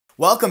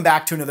Welcome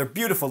back to another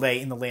beautiful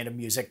day in the land of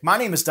music. My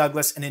name is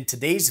Douglas, and in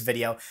today's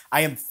video, I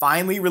am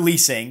finally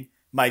releasing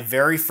my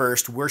very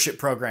first worship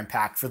program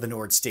pack for the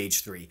Nord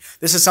Stage 3.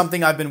 This is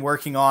something I've been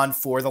working on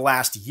for the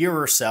last year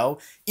or so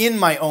in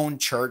my own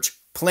church,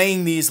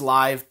 playing these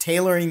live,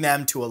 tailoring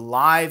them to a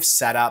live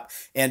setup,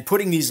 and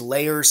putting these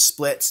layers,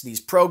 splits,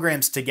 these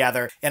programs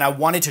together. And I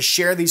wanted to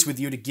share these with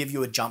you to give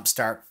you a jump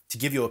start, to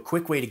give you a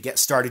quick way to get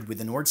started with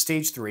the Nord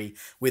Stage 3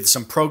 with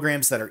some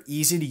programs that are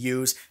easy to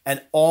use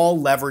and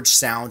all leverage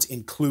sounds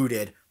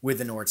included with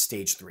the Nord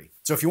Stage 3.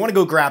 So if you want to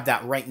go grab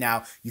that right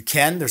now, you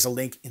can. There's a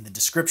link in the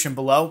description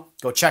below.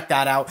 Go check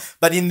that out.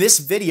 But in this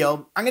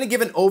video, I'm going to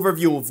give an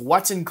overview of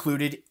what's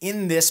included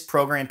in this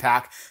program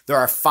pack. There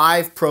are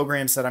 5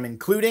 programs that I'm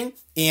including,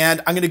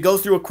 and I'm going to go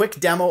through a quick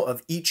demo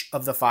of each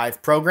of the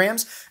 5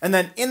 programs. And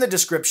then in the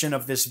description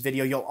of this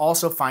video, you'll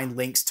also find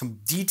links to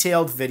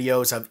detailed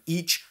videos of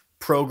each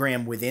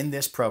program within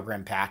this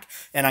program pack.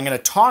 And I'm going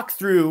to talk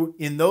through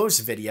in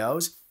those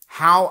videos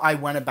how I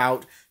went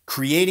about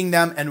creating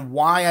them and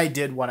why I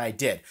did what I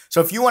did. So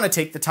if you want to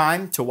take the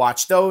time to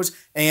watch those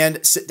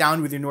and sit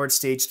down with your Nord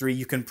Stage 3,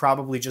 you can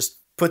probably just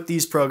put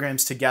these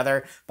programs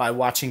together by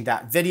watching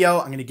that video.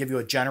 I'm going to give you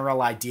a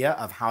general idea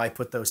of how I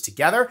put those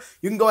together.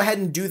 You can go ahead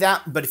and do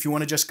that, but if you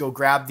want to just go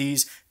grab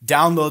these,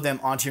 download them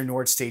onto your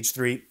Nord Stage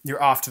 3,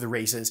 you're off to the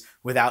races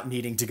without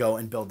needing to go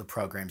and build the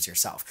programs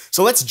yourself.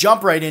 So let's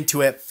jump right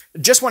into it.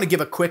 Just want to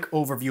give a quick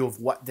overview of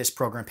what this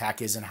program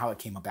pack is and how it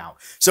came about.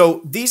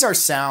 So these are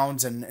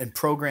sounds and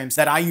programs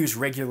that I use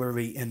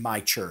regularly in my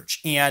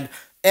church. And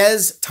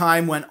as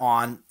time went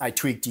on, I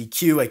tweaked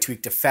EQ, I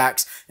tweaked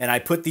effects, and I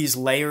put these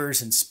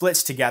layers and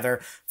splits together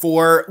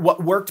for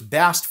what worked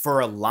best for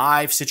a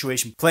live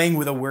situation, playing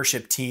with a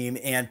worship team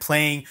and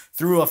playing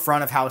through a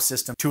front of house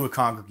system to a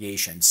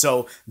congregation.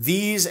 So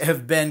these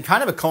have been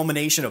kind of a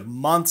culmination of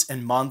months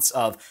and months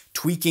of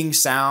tweaking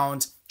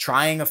sounds,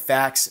 trying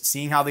effects,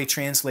 seeing how they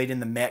translate in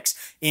the mix.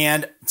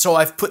 And so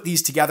I've put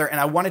these together and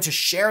I wanted to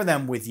share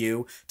them with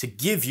you to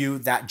give you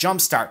that jump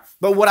start.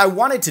 But what I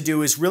wanted to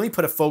do is really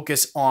put a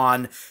focus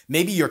on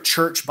maybe your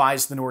church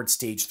buys the Nord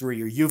Stage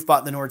 3 or you've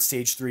bought the Nord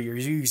Stage 3 or you're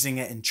using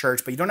it in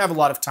church, but you don't have a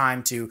lot of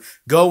time to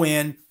go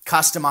in,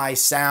 customize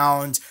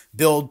sounds,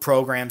 build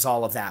programs,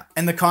 all of that.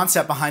 And the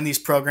concept behind these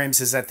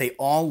programs is that they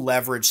all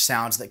leverage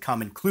sounds that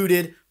come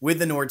included with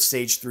the Nord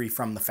Stage 3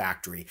 from the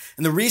factory.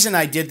 And the reason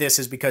I did this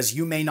is because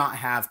you may not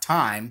have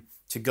time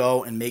to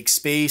go and make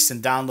space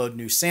and download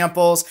new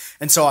samples.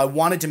 And so I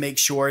wanted to make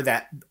sure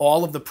that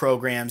all of the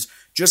programs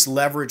just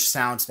leverage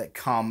sounds that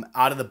come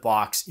out of the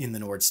box in the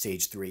Nord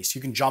Stage 3. So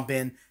you can jump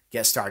in,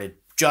 get started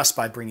just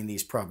by bringing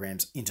these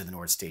programs into the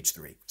Nord Stage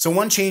 3. So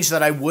one change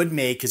that I would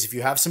make is if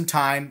you have some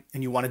time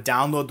and you want to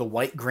download the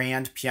White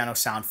Grand piano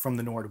sound from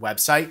the Nord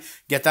website,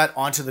 get that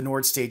onto the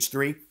Nord Stage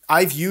 3.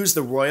 I've used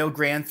the Royal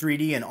Grand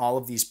 3D in all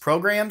of these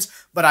programs,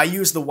 but I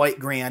use the White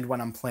Grand when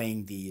I'm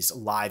playing these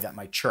live at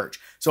my church.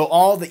 So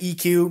all the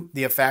EQ,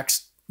 the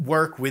effects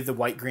work with the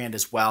White Grand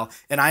as well,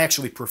 and I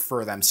actually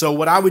prefer them. So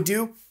what I would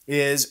do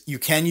is you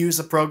can use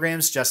the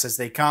programs just as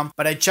they come,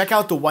 but I'd check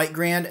out the White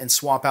Grand and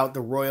swap out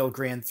the Royal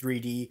Grand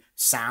 3D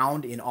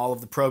sound in all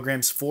of the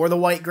programs for the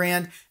White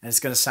Grand, and it's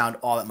going to sound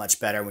all that much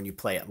better when you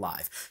play it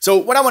live. So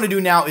what I want to do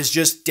now is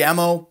just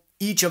demo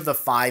each of the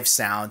 5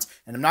 sounds,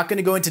 and I'm not going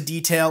to go into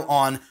detail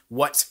on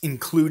what's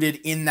included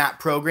in that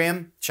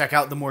program. Check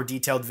out the more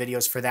detailed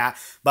videos for that,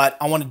 but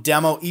I want to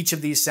demo each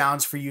of these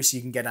sounds for you so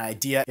you can get an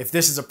idea if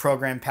this is a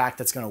program pack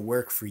that's going to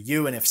work for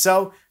you, and if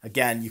so,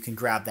 again, you can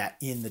grab that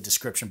in the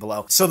description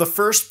below. So the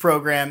first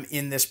program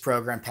in this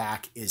program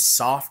pack is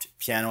Soft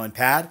Piano and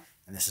Pad,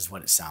 and this is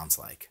what it sounds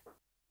like.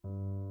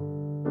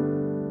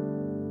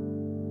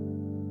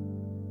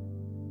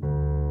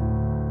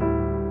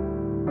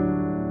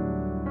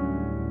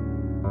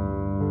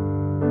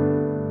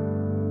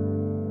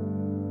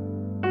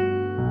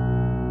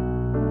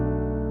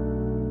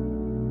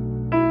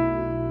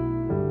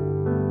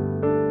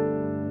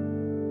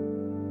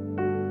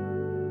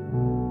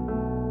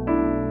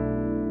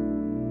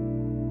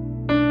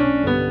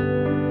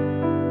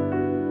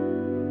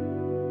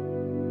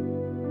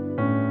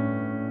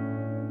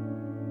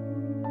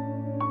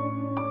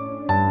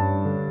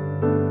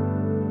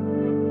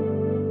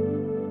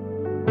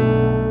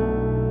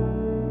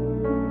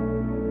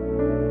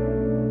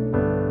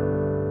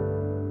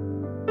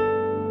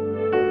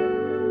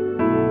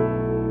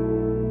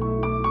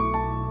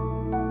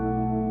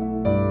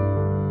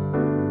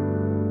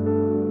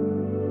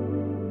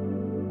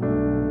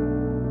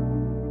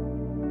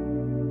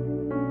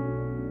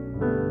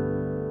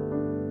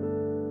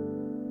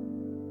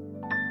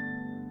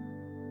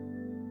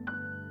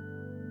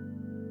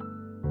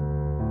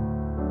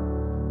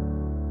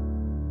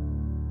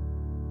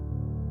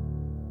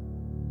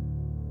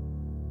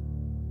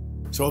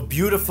 So a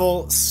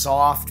beautiful,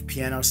 soft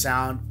piano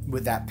sound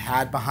with that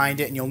pad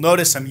behind it. And you'll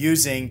notice I'm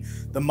using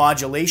the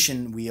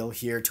modulation wheel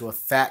here to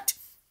affect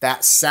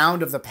that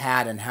sound of the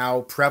pad and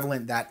how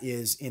prevalent that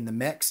is in the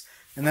mix.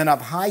 And then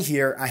up high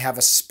here, I have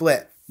a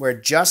split where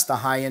just the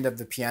high end of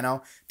the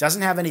piano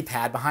doesn't have any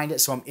pad behind it.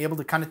 So I'm able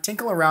to kind of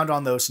tinkle around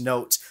on those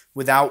notes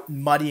without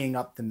muddying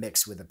up the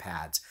mix with the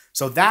pads.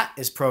 So that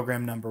is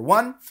program number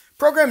 1.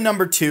 Program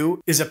number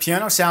 2 is a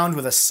piano sound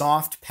with a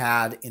soft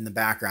pad in the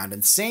background.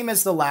 And same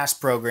as the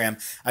last program,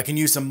 I can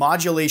use the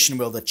modulation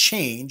wheel to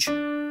change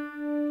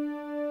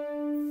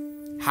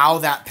how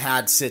that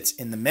pad sits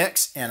in the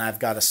mix. And I've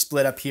got a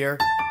split up here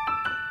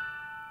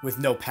with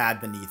no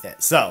pad beneath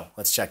it. So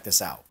let's check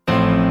this out.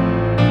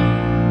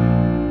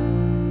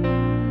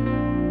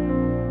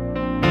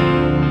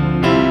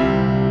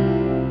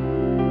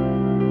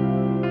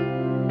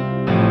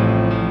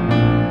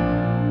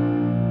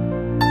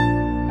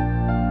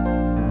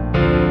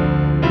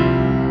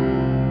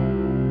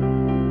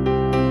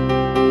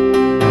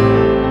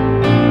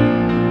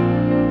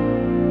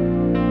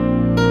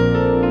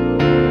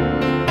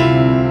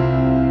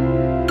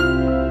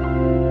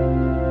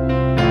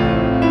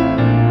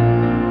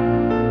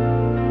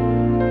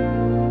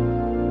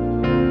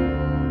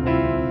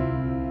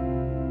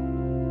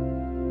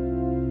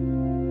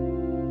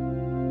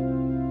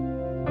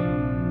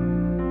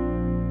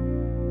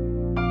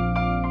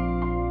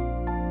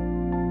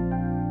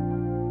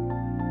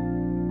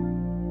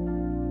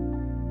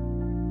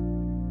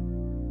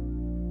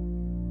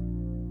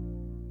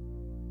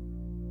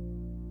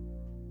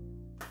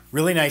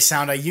 Really nice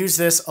sound. I use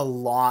this a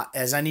lot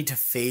as I need to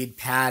fade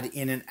pad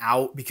in and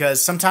out because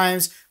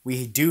sometimes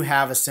we do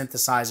have a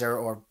synthesizer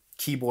or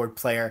keyboard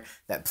player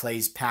that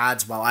plays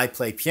pads while I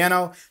play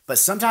piano, but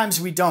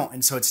sometimes we don't.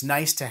 And so it's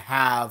nice to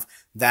have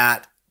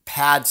that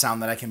pad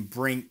sound that I can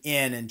bring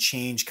in and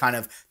change kind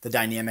of the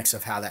dynamics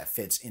of how that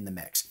fits in the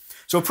mix.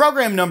 So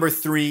program number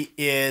 3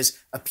 is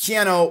a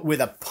piano with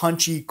a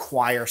punchy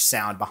choir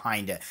sound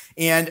behind it.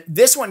 And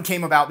this one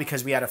came about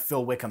because we had a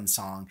Phil Wickham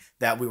song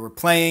that we were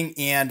playing,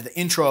 and the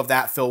intro of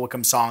that Phil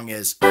Wickham song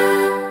is...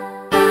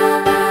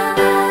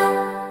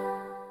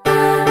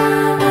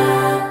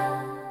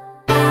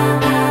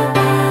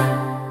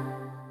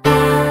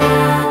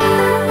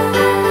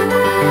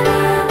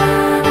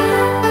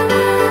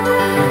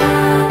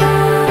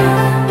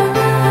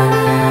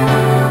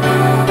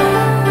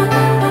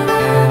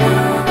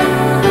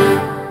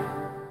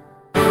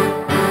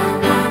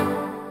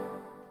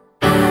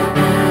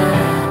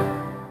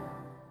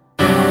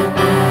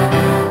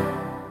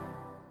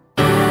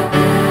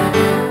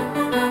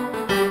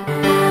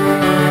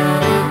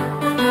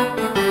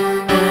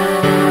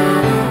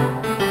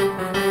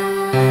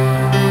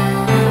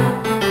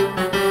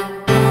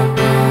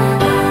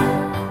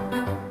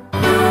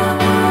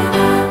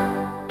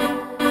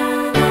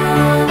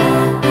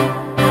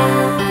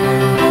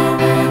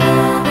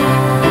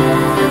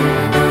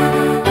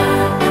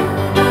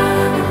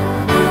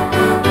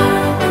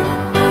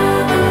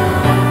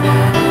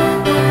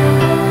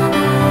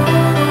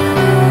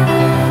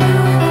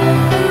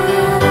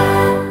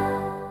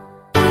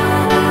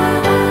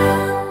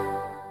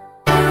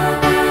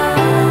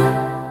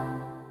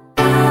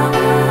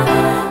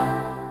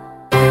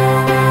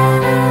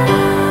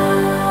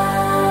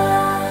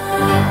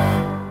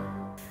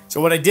 So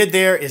what I did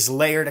there is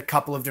layered a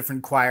couple of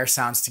different choir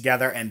sounds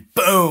together and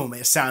boom,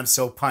 it sounds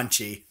so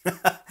punchy.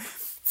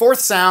 Fourth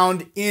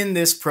sound in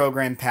this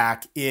program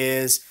pack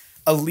is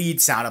a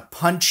lead sound, a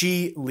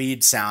punchy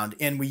lead sound.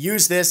 And we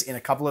use this in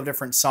a couple of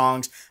different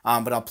songs,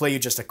 but I'll play you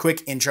just a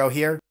quick intro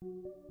here.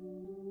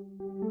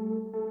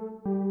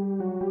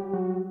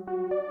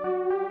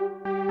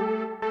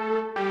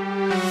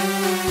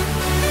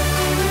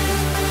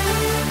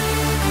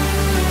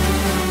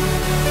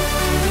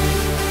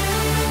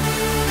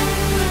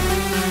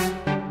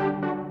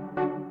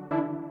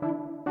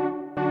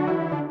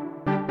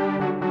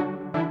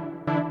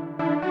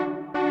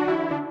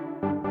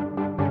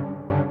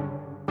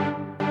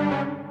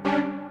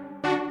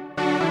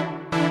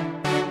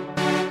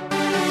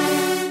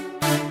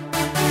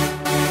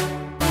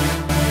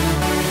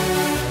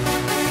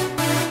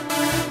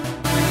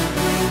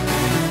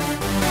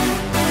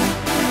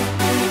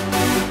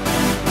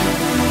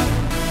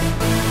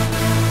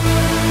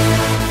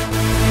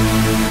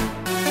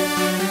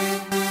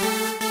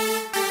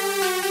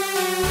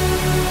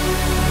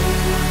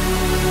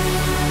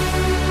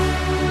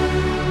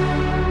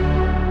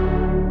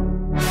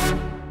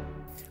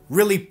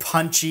 Really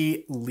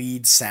punchy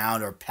lead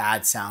sound or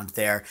pad sound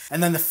there.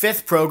 And then the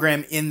fifth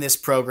program in this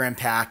program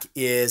pack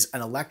is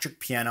an electric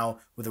piano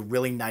with a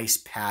really nice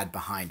pad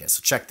behind it.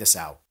 So check this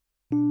out.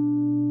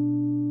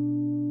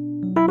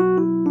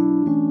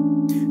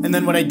 And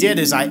then what I did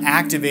is I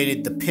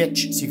activated the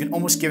pitch so you can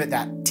almost give it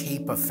that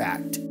tape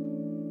effect.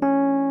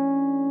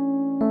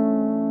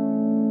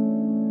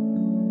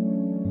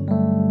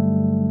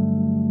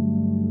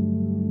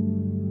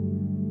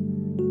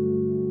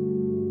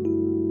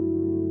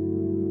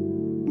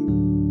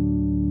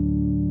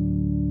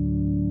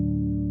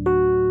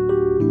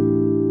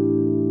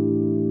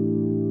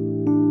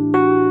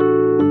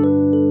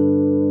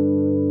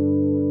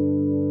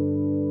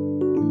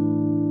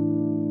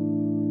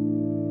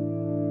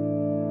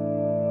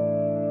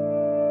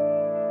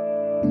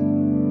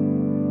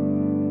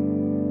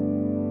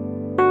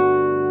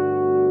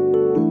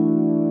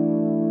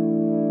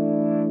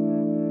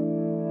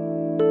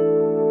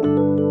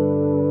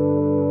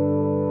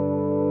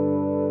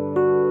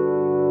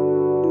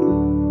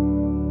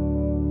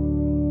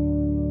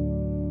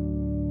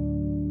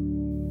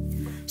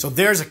 So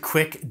there's a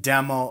quick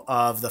demo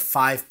of the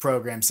 5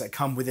 programs that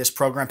come with this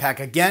program pack.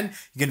 Again,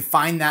 you can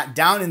find that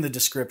down in the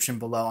description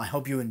below. I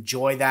hope you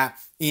enjoy that.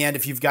 And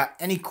if you've got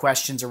any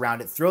questions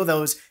around it, throw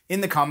those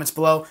in the comments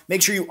below.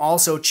 Make sure you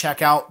also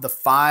check out the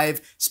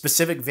 5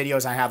 specific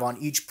videos I have on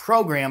each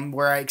program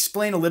where I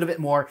explain a little bit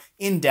more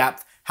in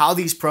depth how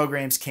these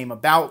programs came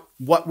about,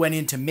 what went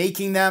into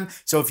making them.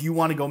 So if you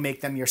want to go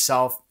make them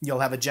yourself, you'll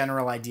have a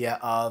general idea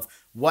of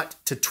what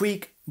to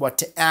tweak, what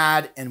to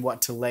add, and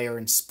what to layer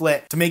and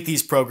split to make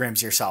these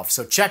programs yourself.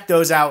 So check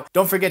those out.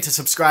 Don't forget to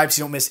subscribe so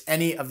you don't miss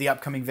any of the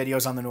upcoming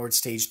videos on the Nord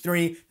Stage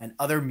 3 and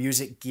other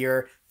music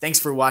gear. Thanks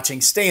for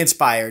watching. Stay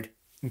inspired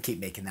and keep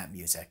making that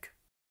music.